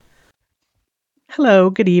Hello,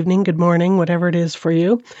 good evening, good morning, whatever it is for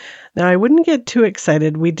you. Now, I wouldn't get too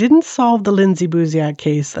excited. We didn't solve the Lindsay Buziak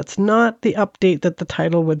case. That's not the update that the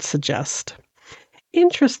title would suggest.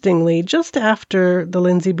 Interestingly, just after the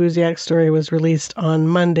Lindsay Buziak story was released on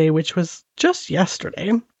Monday, which was just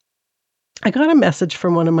yesterday, I got a message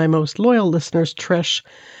from one of my most loyal listeners, Trish,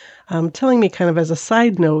 telling me kind of as a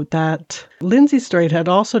side note that Lindsay's story had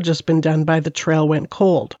also just been done by The Trail Went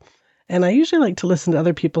Cold. And I usually like to listen to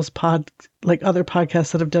other people's other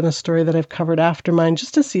podcasts that have done a story that I've covered after mine,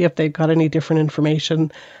 just to see if they've got any different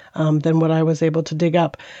information than what I was able to dig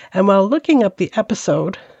up. And while looking up the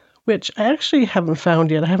episode, which I actually haven't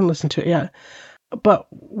found yet, I haven't listened to it yet, but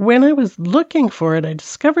when I was looking for it, I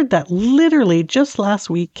discovered that literally just last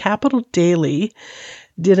week, Capital Daily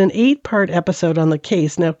did an 8-part episode on the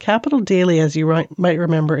case. Now, Capital Daily, as you might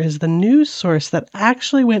remember, is the news source that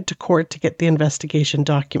actually went to court to get the investigation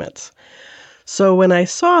documents. So when I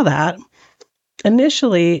saw that,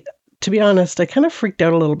 initially, to be honest, I kind of freaked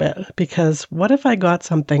out a little bit because what if I got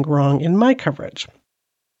something wrong in my coverage?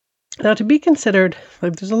 Now, to be considered,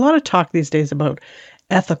 there's a lot of talk these days about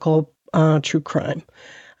ethical true crime.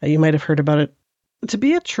 You might have heard about it. To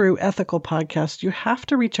be a true ethical podcast, you have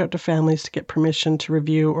to reach out to families to get permission to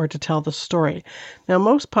review or to tell the story. Now,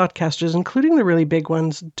 most podcasters, including the really big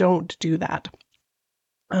ones, don't do that.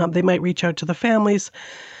 They might reach out to the families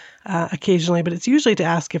occasionally, but it's usually to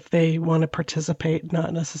ask if they want to participate,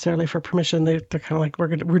 not necessarily for permission. They're kind of like,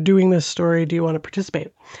 we're doing this story. Do you want to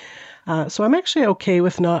participate? So I'm actually okay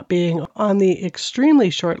with not being on the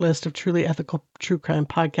extremely short list of truly ethical true crime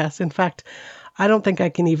podcasts. In fact, I don't think I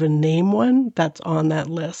can even name one that's on that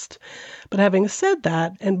list. But having said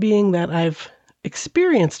that, and being that I've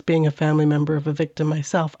experienced being a family member of a victim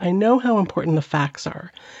myself, I know how important the facts are.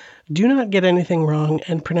 Do not get anything wrong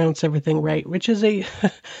and pronounce everything right, which is a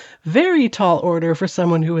very tall order for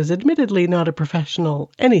someone who is admittedly not a professional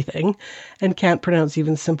anything and can't pronounce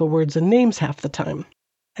even simple words and names half the time.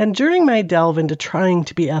 And during my delve into trying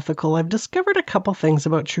to be ethical, I've discovered a couple things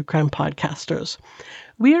about true crime podcasters.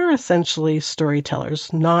 We are essentially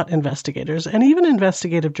storytellers, not investigators, and even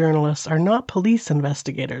investigative journalists are not police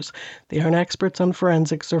investigators. They aren't experts on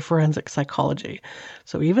forensics or forensic psychology.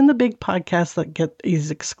 So even the big podcasts that get these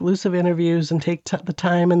exclusive interviews and take the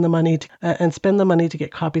time and the money and spend the money to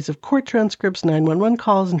get copies of court transcripts, 911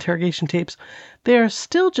 calls, interrogation tapes, they are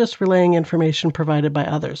still just relaying information provided by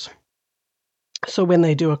others. So when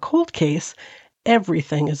they do a cold case,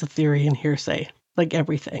 everything is a theory and hearsay, like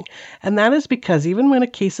everything. And that is because even when a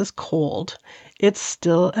case is cold, it's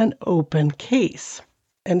still an open case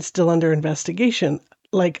and still under investigation,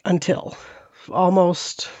 until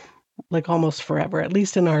almost forever, at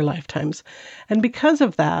least in our lifetimes. And because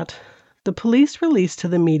of that, the police release to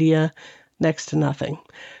the media next to nothing.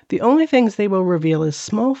 The only things they will reveal is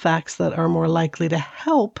small facts that are more likely to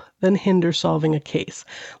help than hinder solving a case,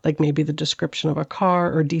 like maybe the description of a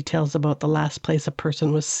car or details about the last place a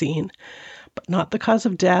person was seen, but not the cause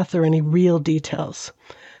of death or any real details.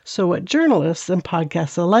 So what journalists and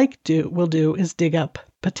podcasts alike will do is dig up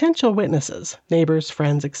potential witnesses, neighbors,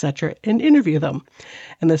 friends, etc., and interview them.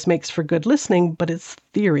 And this makes for good listening, but it's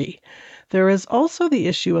theory. There is also the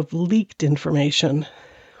issue of leaked information,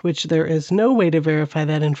 which there is no way to verify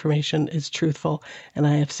that information is truthful. And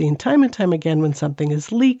I have seen time and time again when something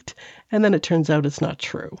is leaked and then it turns out it's not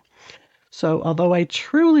true. So although I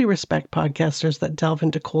truly respect podcasters that delve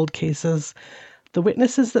into cold cases, the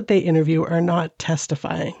witnesses that they interview are not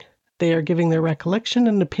testifying. They are giving their recollection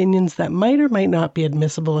and opinions that might or might not be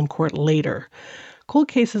admissible in court later. Cold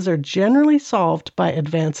cases are generally solved by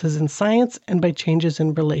advances in science and by changes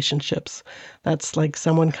in relationships. That's like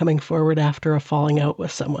someone coming forward after a falling out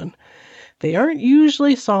with someone. They aren't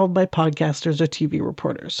usually solved by podcasters or TV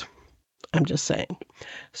reporters. I'm just saying.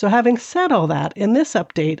 So having said all that, in this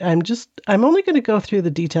update, I'm only going to go through the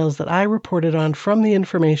details that I reported on from the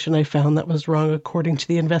information I found that was wrong according to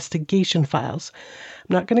the investigation files.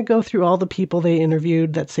 I'm not going to go through all the people they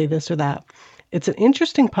interviewed that say this or that. It's an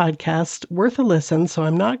interesting podcast, worth a listen, so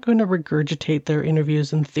I'm not going to regurgitate their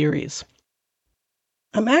interviews and theories.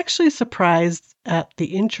 I'm actually surprised at the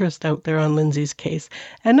interest out there on Lindsay's case,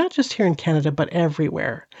 and not just here in Canada, but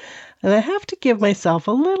everywhere. And I have to give myself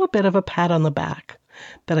a little bit of a pat on the back,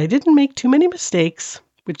 that I didn't make too many mistakes,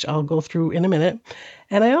 which I'll go through in a minute,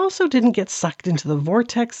 and I also didn't get sucked into the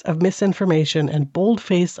vortex of misinformation and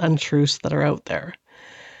bold-faced untruths that are out there.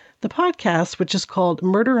 The podcast, which is called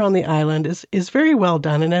Murder on the Island, is very well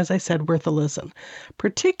done and, as I said, worth a listen,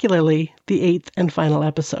 particularly the 8th and final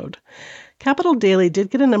episode. Capital Daily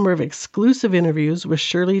did get a number of exclusive interviews with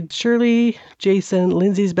Shirley, Jason,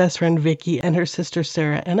 Lindsay's best friend Vicky, and her sister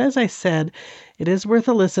Sarah. And as I said, It is worth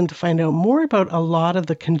a listen to find out more about a lot of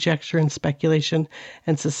the conjecture and speculation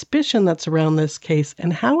and suspicion that's around this case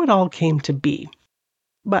and how it all came to be.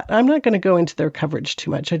 But I'm not going to go into their coverage too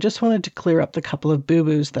much. I just wanted to clear up the couple of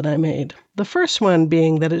boo-boos that I made. The first one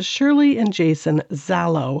being that it's Shirley and Jason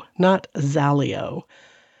Zallo, not Zalio.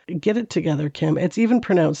 Get it together, Kim. It's even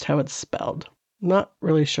pronounced how it's spelled. Not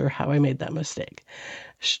really sure how I made that mistake.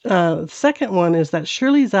 Second one is that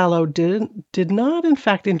Shirley Zallo did not, in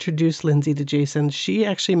fact, introduce Lindsay to Jason. She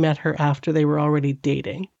actually met her after they were already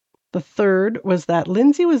dating. The third was that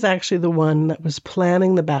Lindsay was actually the one that was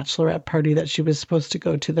planning the bachelorette party that she was supposed to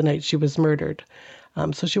go to the night she was murdered.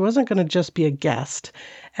 So she wasn't going to just be a guest.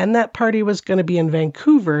 And that party was going to be in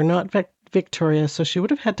Vancouver, not Victoria, so she would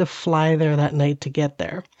have had to fly there that night to get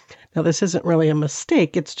there. Now, this isn't really a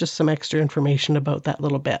mistake. It's just some extra information about that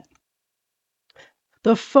little bit.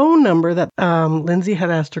 The phone number that Lindsay had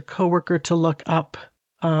asked her coworker to look up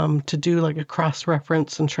to do like a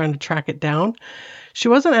cross-reference and trying to track it down. She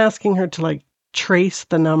wasn't asking her to like trace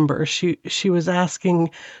the number. She was asking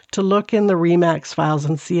to look in the Remax files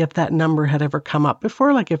and see if that number had ever come up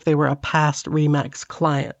before, like if they were a past Remax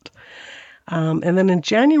client. And then in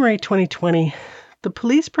January 2020, the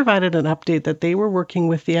police provided an update that they were working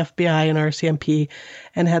with the FBI and RCMP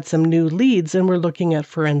and had some new leads and were looking at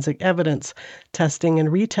forensic evidence, testing and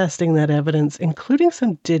retesting that evidence, including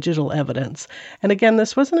some digital evidence. And again,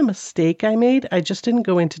 this wasn't a mistake I made. I just didn't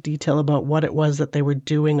go into detail about what it was that they were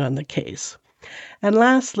doing on the case. And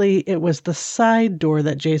lastly, it was the side door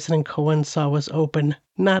that Jason and Cohen saw was open,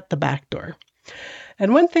 not the back door.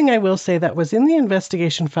 And one thing I will say that was in the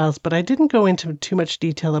investigation files, but I didn't go into too much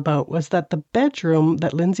detail about, was that the bedroom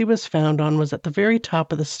that Lindsay was found on was at the very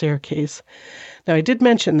top of the staircase. Now, I did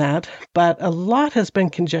mention that, but a lot has been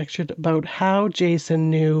conjectured about how Jason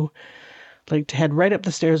knew, like, to head right up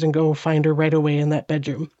the stairs and go find her right away in that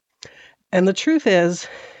bedroom. And the truth is,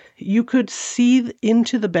 you could see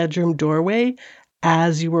into the bedroom doorway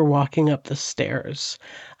as you were walking up the stairs.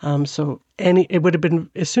 It would have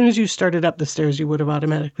been, as soon as you started up the stairs, you would have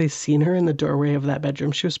automatically seen her in the doorway of that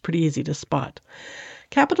bedroom. She was pretty easy to spot.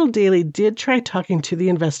 Capital Daily did try talking to the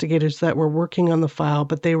investigators that were working on the file,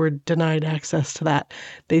 but they were denied access to that.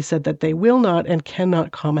 They said that they will not and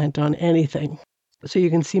cannot comment on anything. So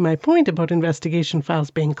you can see my point about investigation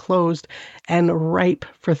files being closed and ripe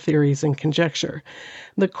for theories and conjecture.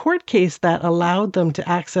 The court case that allowed them to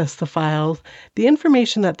access the files, the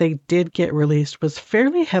information that they did get released was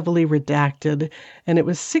fairly heavily redacted, and it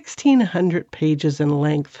was 1,600 pages in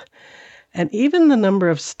length. And even the number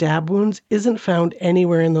of stab wounds isn't found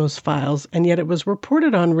anywhere in those files, and yet it was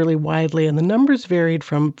reported on really widely, and the numbers varied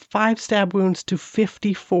from 5 stab wounds to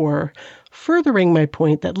 54, furthering my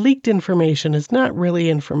point that leaked information is not really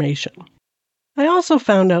information. I also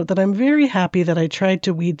found out that I'm very happy that I tried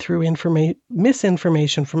to weed through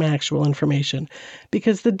misinformation from actual information,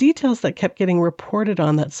 because the details that kept getting reported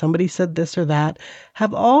on that somebody said this or that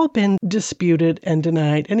have all been disputed and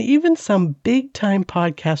denied, and even some big-time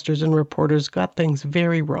podcasters and reporters got things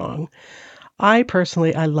very wrong. I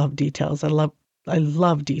love details. I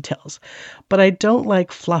love details, but I don't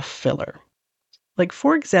like fluff filler. Like,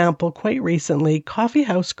 for example, quite recently, Coffee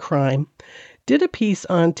House Crime did a piece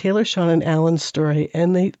on Taylor, Sean, and Alan's story,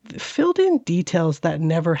 and they filled in details that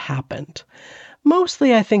never happened.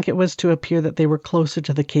 Mostly, I think it was to appear that they were closer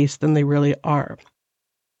to the case than they really are.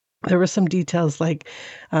 There were some details like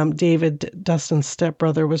David, Dustin's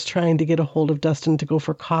stepbrother, was trying to get a hold of Dustin to go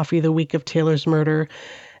for coffee the week of Taylor's murder,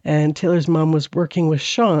 and Taylor's mom was working with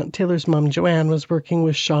Sean. Taylor's mom, Joanne, was working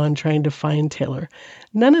with Sean trying to find Taylor.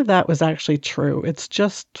 None of that was actually true. It's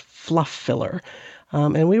just fluff filler.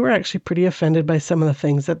 And we were actually pretty offended by some of the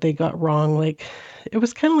things that they got wrong. Like, it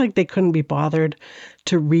was kind of like they couldn't be bothered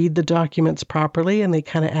to read the documents properly, and they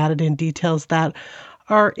kind of added in details that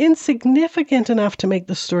are insignificant enough to make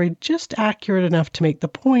the story just accurate enough to make the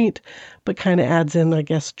point, but kind of adds in, I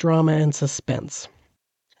guess, drama and suspense.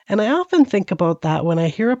 And I often think about that when I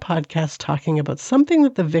hear a podcast talking about something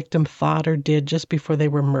that the victim thought or did just before they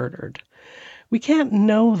were murdered. We can't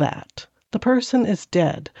know that. The person is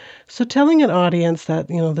dead. So telling an audience that,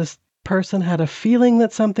 this person had a feeling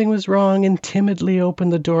that something was wrong and timidly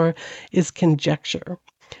opened the door is conjecture.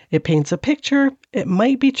 It paints a picture, it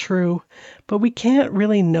might be true, but we can't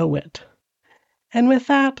really know it. And with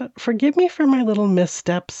that, forgive me for my little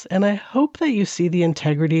missteps, and I hope that you see the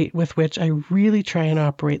integrity with which I really try and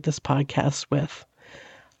operate this podcast with.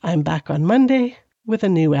 I'm back on Monday with a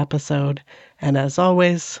new episode, and as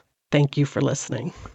always, thank you for listening.